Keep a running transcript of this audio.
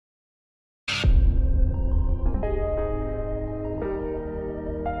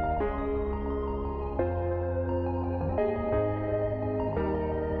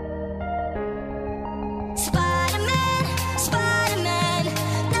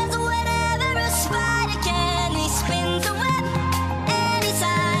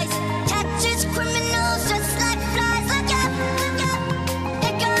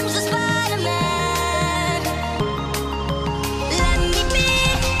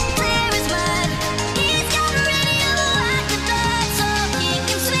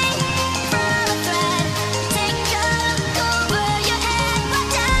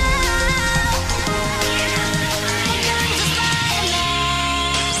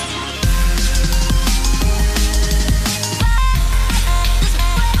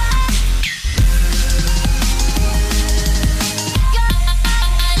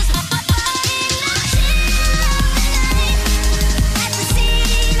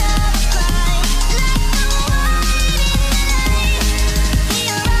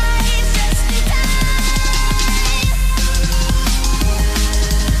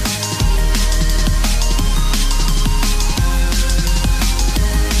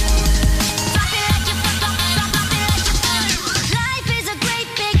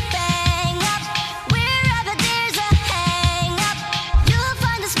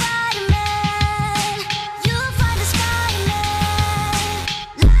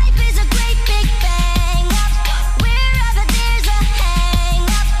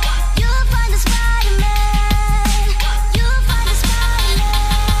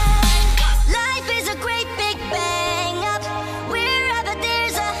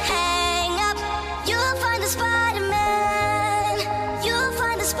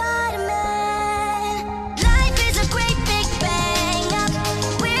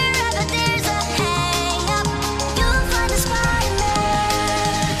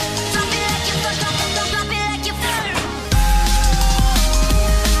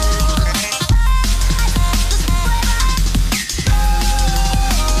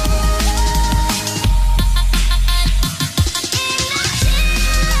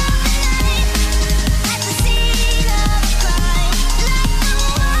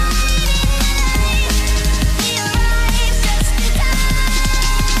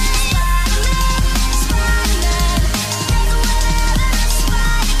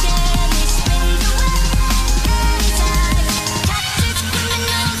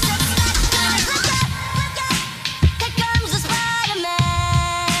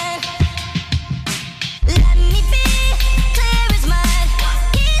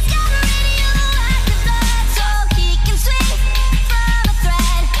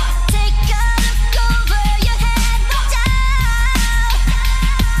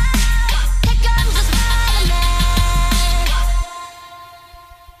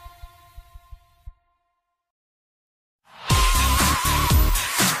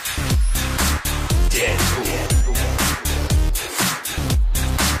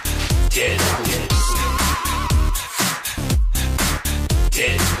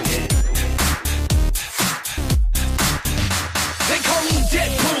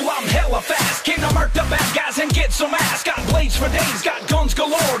get some ass. Got blades for days, got guns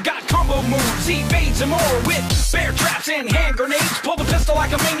galore, got combo moves, evades and more. With bear traps and hand grenades, pull the pistol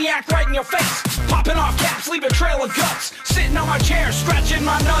like a maniac right in your face. Popping off caps, leave a trail of guts. Sitting on my chair, stretching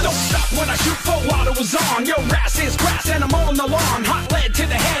my nuts. Don't stop when I shoot, full auto is on. Your ass is grass and I'm on the lawn. Hot lead to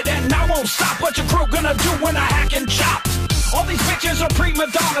the head and I won't stop. What your crew gonna do when I hack and chop? All these bitches are prima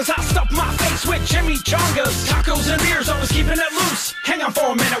donnas. I stuff my face with chimichangas. Tacos and beers, always keeping it loose. Hang on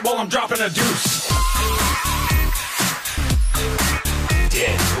for a minute while I'm dropping a deuce.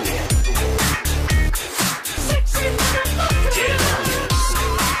 Deadpool.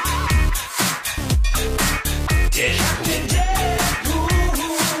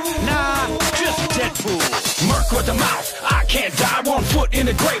 Merc with the mouth, I can't die. 1 foot in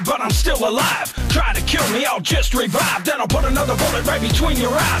the grave, but I'm still alive. Try to kill me, I'll just revive. Then I'll put another bullet right between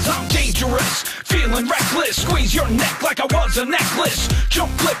your eyes. I'm dangerous, feeling reckless. Squeeze your neck like I was a necklace.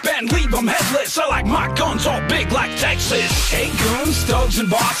 Jump, flip, and leave them headless. I like my guns all big like Texas. Hey goons, thugs, and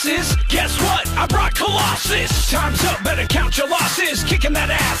bosses, guess what? I brought Colossus. Time's up, better count your losses. Kicking that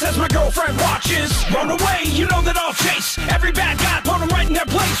ass as my girlfriend watches. Run away, you know that I'll chase every bad guy, put them right in their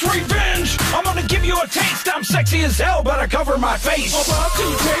place. Revenge, I'm gonna give you a taste. I'm sexy as hell, but I cover my face. About to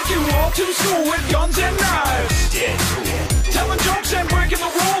take you all to school with guns and knives. Deadpool. Telling jokes and breaking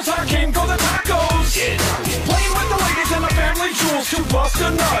the rules. I came for the tacos. Deadpool. Playing with the ladies and the family jewels to bust a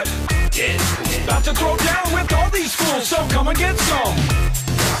nut. Deadpool. About to throw down with all these fools, so come and get some.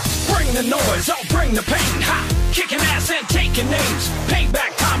 Bring the noise, I'll bring the pain. Ha! Kicking ass and taking names.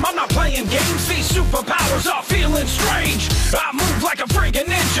 Payback time, I'm not playing games. These superpowers are feeling strange. I move like a friggin'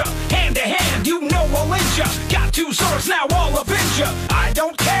 ninja. Hand to hand, you know I'll injure ya. Got 2 swords, now all up in ya. I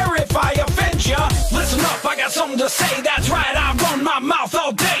don't care if I offend ya. Listen up, I got something to say. That's right, I run my mouth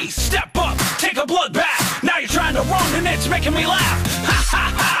all day. Step up, take a blood bath. Now you're trying to run and it's making me laugh. Ha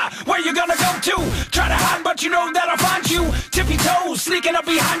ha ha, where you gonna go to? Try to hide, but you know that I'll find you. Tippy toes, sneaking up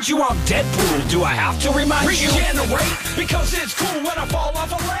behind you. I'm Deadpool, do I have to remind you? Regenerate, because it's cool when I fall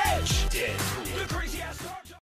off a ledge.